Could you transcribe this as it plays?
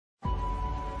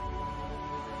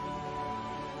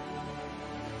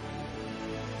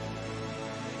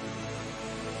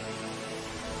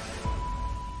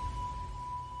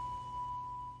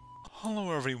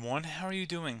Hello everyone, how are you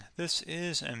doing? This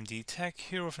is MD Tech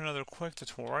here with another quick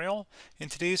tutorial. In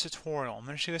today's tutorial, I'm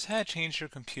going to show you guys how to change your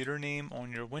computer name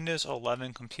on your Windows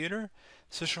 11 computer.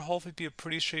 So this should hopefully be a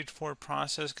pretty straightforward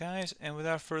process, guys, and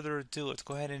without further ado, let's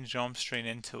go ahead and jump straight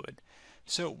into it.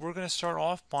 So we're going to start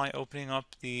off by opening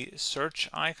up the search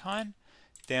icon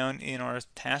down in our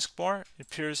taskbar. It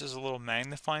appears as a little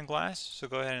magnifying glass, so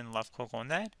go ahead and left click on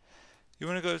that. You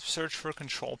want to go search for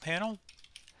Control Panel.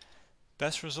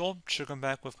 Best result should come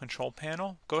back with Control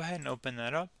Panel. Go ahead and open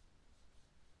that up.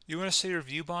 You want to set your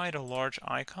view by to large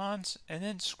icons and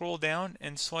then scroll down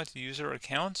and select user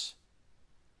accounts.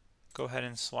 Go ahead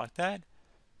and select that.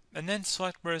 And then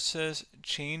select where it says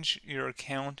change your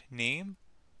account name.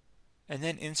 And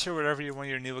then insert whatever you want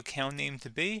your new account name to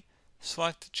be.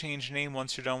 Select change name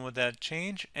once you're done with that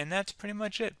change. And that's pretty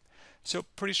much it. So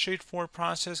pretty straightforward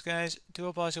process, guys. I do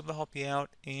hope I was able to help you out,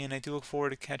 and I do look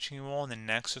forward to catching you all in the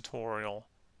next tutorial.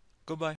 Goodbye.